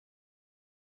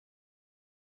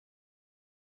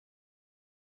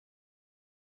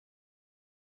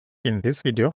In this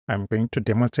video, I'm going to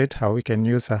demonstrate how we can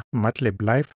use MATLAB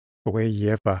Live where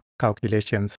you have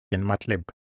calculations in MATLAB.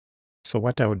 So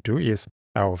what I'll do is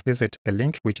I'll visit the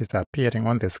link which is appearing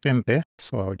on the screen there.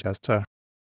 So I'll just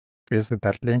visit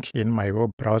that link in my web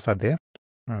browser there,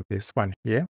 this one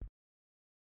here.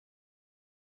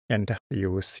 And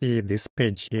you will see this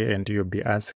page here and you'll be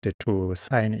asked to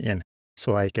sign in.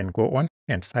 So I can go on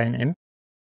and sign in.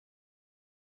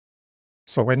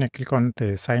 So when you click on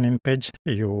the sign in page,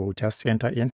 you just enter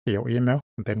in your email,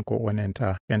 then go on and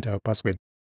enter your password.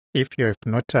 If you have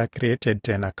not created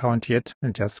an account yet,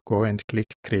 just go and click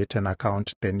create an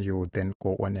account, then you then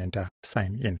go on and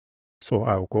sign in. So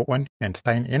I'll go on and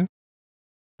sign in.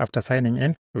 After signing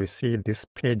in, we see this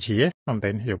page here, and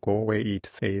then you go where it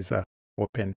says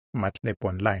open MATLAB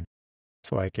online.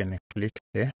 So I can click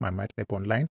there, my MATLAB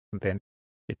online, and then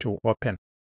it will open.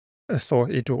 So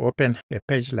it will open a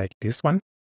page like this one.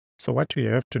 So what you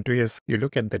have to do is you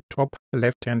look at the top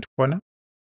left-hand corner.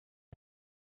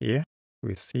 Here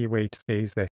we see where it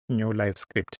says a new live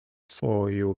script. So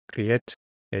you create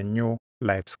a new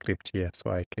live script here.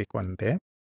 So I click on there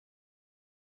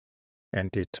and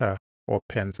it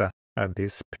opens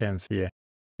these panes here.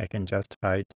 I can just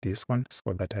hide this one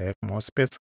so that I have more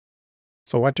space.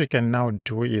 So what you can now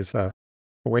do is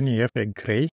when you have a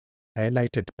gray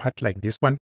highlighted part like this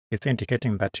one, it's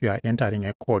indicating that you are entering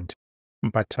a code.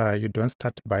 But you don't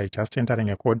start by just entering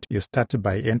a code. You start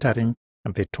by entering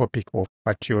the topic of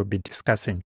what you'll be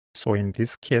discussing. So in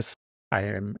this case, I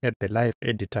am at the live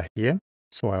editor here.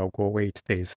 So I'll go where it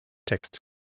says text.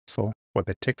 So for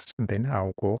the text, then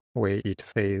I'll go where it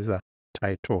says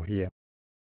title here.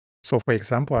 So for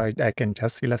example, I can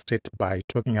just illustrate by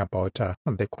talking about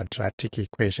the quadratic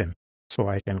equation. So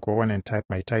I can go on and type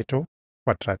my title,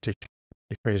 quadratic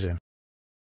equation.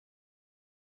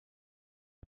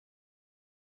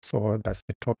 So that's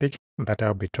the topic that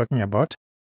I'll be talking about.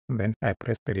 And then I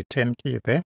press the return key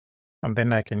there. And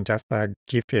then I can just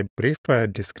give a brief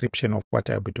description of what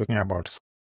I'll be talking about.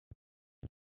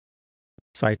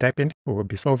 So I type in, we will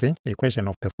be solving equation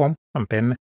of the form. And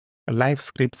then live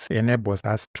scripts enables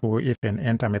us to even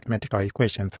enter mathematical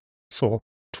equations. So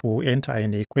to enter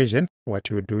an equation, what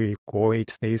you do is go,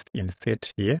 it says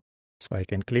insert here. So I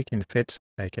can click insert,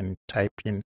 I can type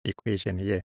in equation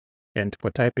here. And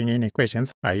for typing in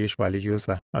equations, I usually use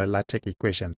a LaTeX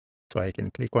equation. So I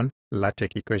can click on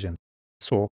LaTeX equation.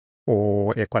 So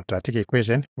for a quadratic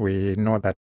equation, we know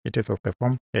that it is of the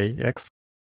form ax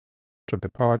to the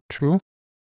power 2,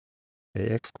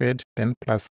 ax squared, then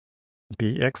plus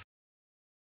bx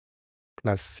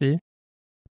plus c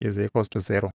is equals to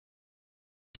 0.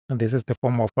 And this is the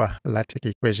form of LaTeX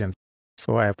equations.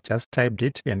 So I've just typed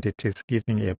it and it is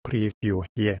giving a preview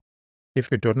here. If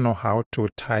you don't know how to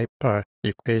type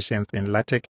equations in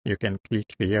LaTeX, you can click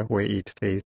here where it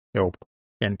says help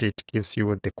and it gives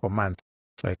you the commands.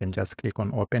 So I can just click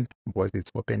on open because it's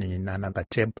opening in another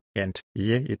tab, and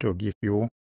here it will give you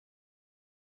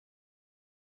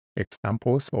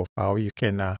examples of how you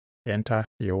can enter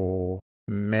your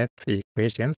math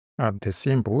equations, the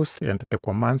symbols and the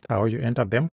commands, how you enter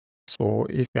them. So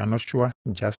if you are not sure,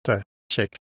 just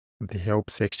check the help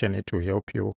section. It will help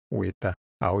you with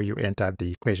how you enter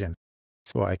the equation.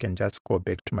 So I can just go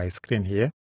back to my screen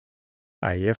here.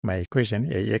 I have my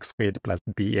equation ax squared plus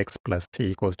bx plus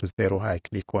c equals to 0. I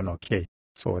click on OK.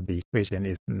 So the equation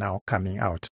is now coming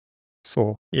out.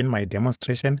 So in my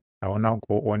demonstration, I will now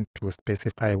go on to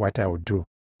specify what I will do.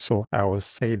 So I will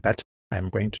say that I'm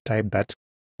going to type that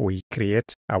we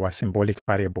create our symbolic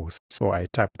variables. So I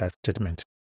type that statement.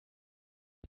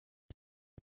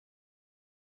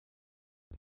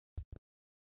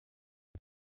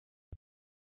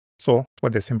 So for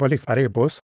the symbolic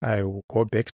variables, I will go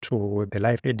back to the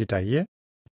live editor here.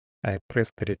 I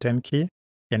press the return key.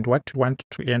 And what we want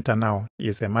to enter now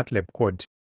is a MATLAB code.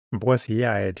 Because here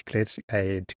I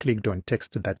had clicked on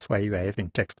text, that's why you are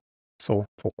having text. So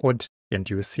for code, and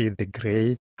you see the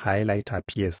gray highlight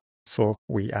appears. So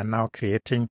we are now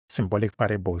creating symbolic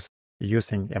variables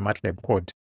using a MATLAB code.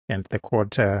 And the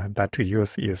code that we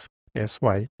use is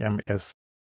SYMS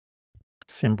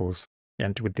symbols.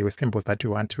 And with the symbols that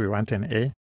we want an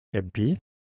a B,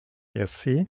 a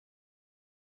C,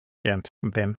 and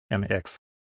then an X.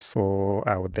 So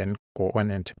I will then go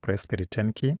on and press the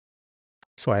return key.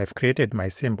 So I've created my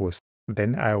symbols.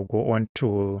 Then I'll go on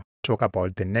to talk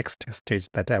about the next stage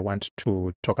that I want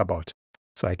to talk about.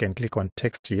 So I can click on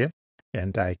text here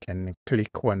and I can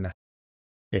click on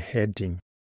a heading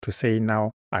to say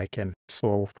now I can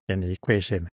solve an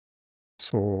equation.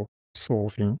 So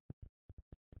solving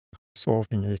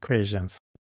equations.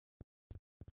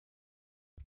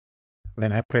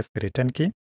 Then I press the return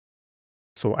key.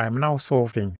 So I'm now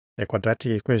solving a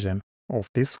quadratic equation of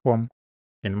this form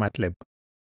in MATLAB.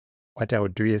 What I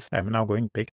would do is I'm now going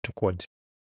back to code.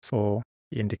 So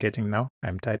indicating now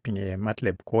I'm typing a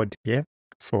MATLAB code here.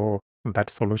 So that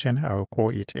solution, I'll call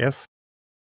it S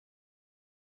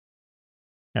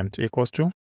and equals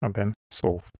to, and then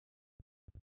solve.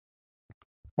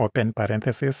 Open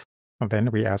parenthesis, and then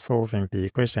we are solving the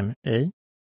equation A,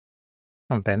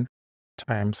 and then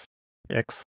times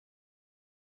x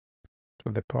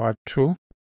to the power 2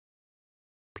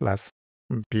 plus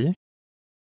b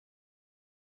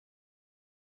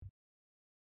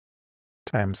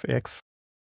times x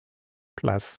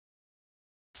plus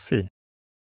c.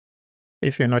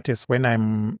 If you notice, when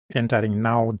I'm entering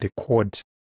now the code,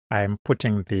 I'm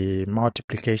putting the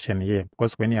multiplication here,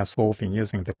 because when you are solving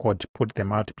using the code, put the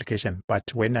multiplication. But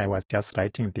when I was just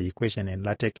writing the equation in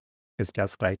LaTeX, it's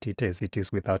just write it as it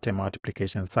is without a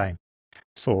multiplication sign.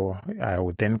 So I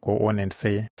would then go on and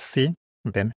say C,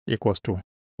 then equals to,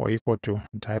 or equal to,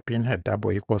 type in a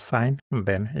double equal sign,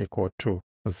 then equal to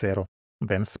 0.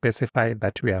 Then specify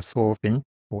that we are solving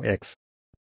for x.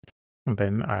 And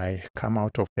then I come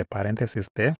out of the parenthesis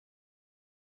there.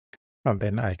 And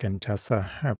then I can just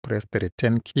press the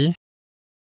return key.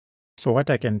 So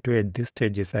what I can do at this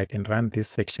stage is I can run this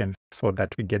section so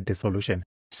that we get the solution.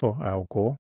 So I'll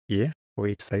go here where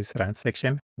it says run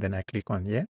section. Then I click on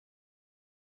here.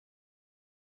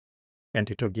 And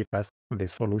it will give us the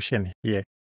solution here.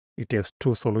 It has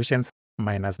two solutions,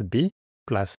 minus b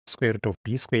plus square root of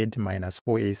b squared minus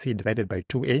 4ac divided by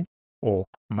 2a, or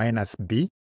minus b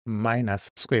minus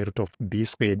square root of b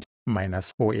squared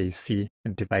minus 4ac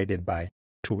divided by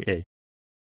 2a.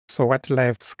 So what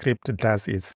LiveScript does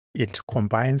is it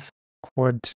combines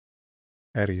code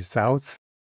results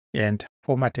and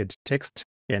formatted text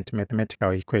and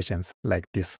mathematical equations like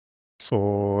this.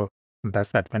 So that's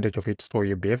the advantage of it. So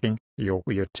you'll be having your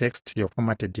text, your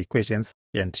formatted equations,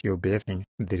 and you'll be having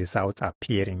the results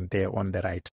appearing there on the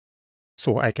right.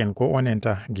 So I can go on and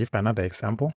give another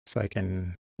example. So I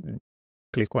can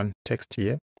click on text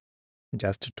here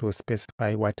just to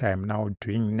specify what I'm now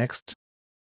doing next.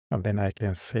 And then I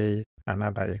can say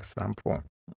another example.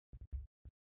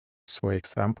 So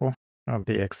example,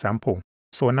 the example.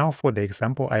 So now for the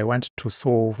example, I want to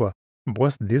solve,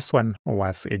 because this one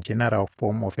was a general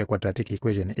form of a quadratic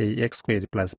equation, ax squared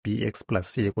plus bx plus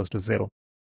c equals to 0.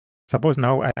 Suppose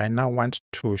now I now want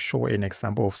to show an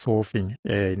example of solving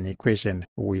an equation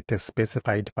with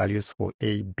specified values for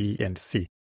a, b, and c.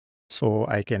 So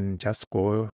I can just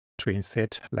go to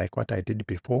insert like what I did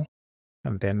before,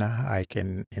 and then I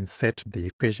can insert the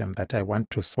equation that I want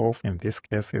to solve. In this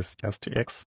case is just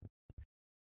x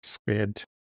squared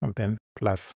and then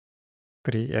plus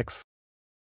 3x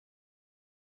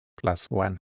plus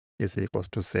 1 is equals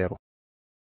to 0.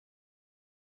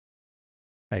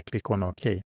 I click on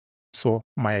OK. So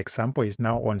my example is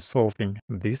now on solving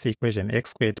this equation,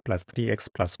 x squared plus 3x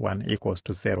plus 1 equals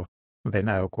to 0. Then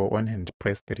I'll go on and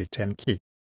press the return key.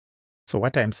 So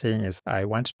what I'm saying is I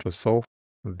want to solve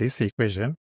this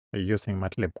equation using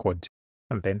MATLAB code.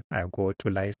 And then I'll go to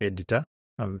Live Editor,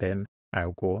 and then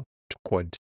I'll go to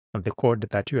code. And the code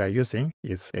that you are using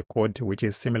is a code which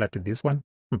is similar to this one,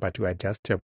 but we are just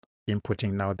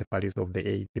inputting now the values of the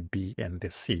A, the B, and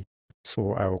the C.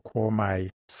 So I'll call my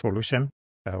solution,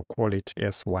 I'll call it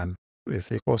S1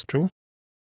 is equals to,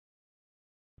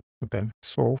 then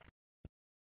solve,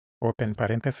 open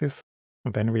parenthesis,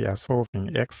 then we are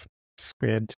solving x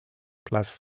squared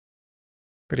plus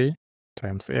 3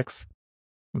 times x,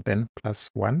 then plus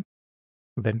 1,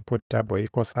 then put double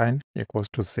equal sign equals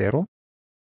to 0.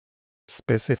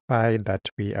 Specify that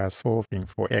we are solving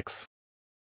for x.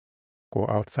 Go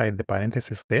outside the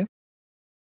parenthesis there,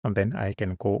 and then I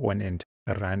can go on and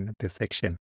run the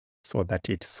section so that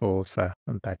it solves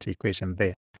that equation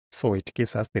there. So it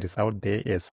gives us the result there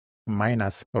is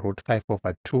minus root 5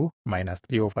 over 2 minus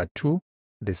 3 over 2.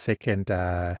 The second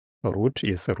root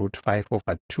is root 5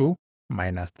 over 2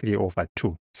 minus 3 over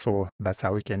 2. So that's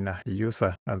how we can use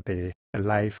the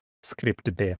live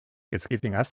script there. It's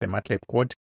giving us the MATLAB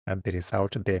code and the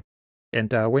result there.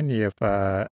 And when you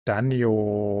have done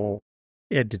your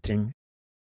editing,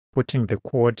 putting the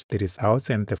code, the results,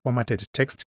 and the formatted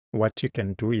text, what you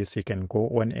can do is you can go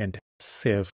on and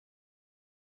save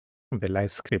the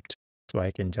live script. So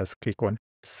I can just click on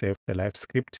save the live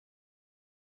script,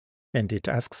 and it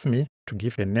asks me to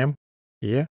give a name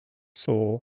here.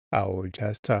 So I will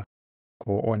just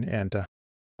go on and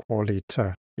call it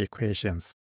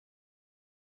equations.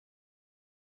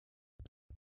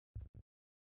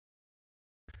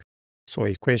 So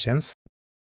equations,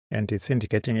 and it's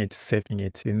indicating it's saving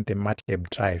it in the MATLAB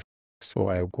drive. So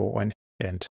I'll go on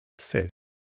and save.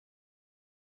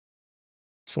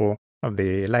 So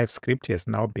the live script has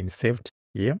now been saved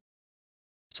here.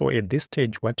 So at this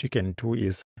stage, what you can do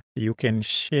is you can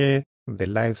share the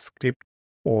live script,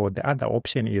 or the other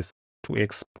option is to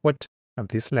export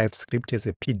this live script as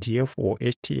a PDF or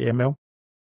HTML.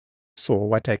 So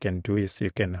what I can do is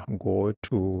you can go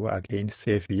to, again,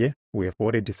 save here. We have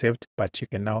already saved, but you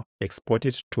can now export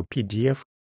it to PDF,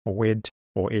 Word,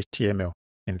 or HTML.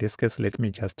 In this case, let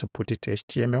me just put it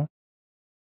HTML,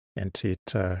 and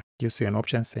it gives you an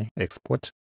option saying export,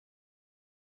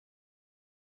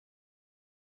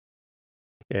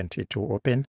 and it will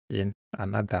open in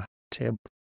another tab.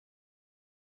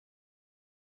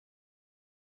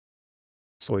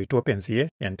 So it opens here,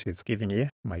 and it's giving here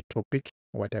my topic,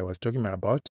 what I was talking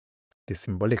about, the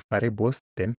symbolic variables,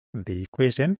 then the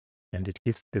equation, and it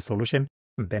gives the solution.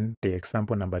 And then the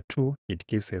example number 2, it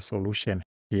gives a solution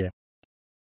here.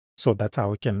 So that's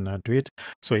how we can do it.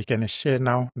 So you can share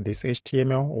now this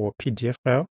HTML or PDF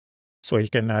file. So you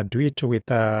can do it with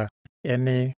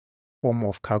any form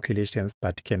of calculations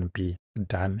that can be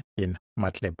done in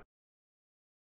MATLAB.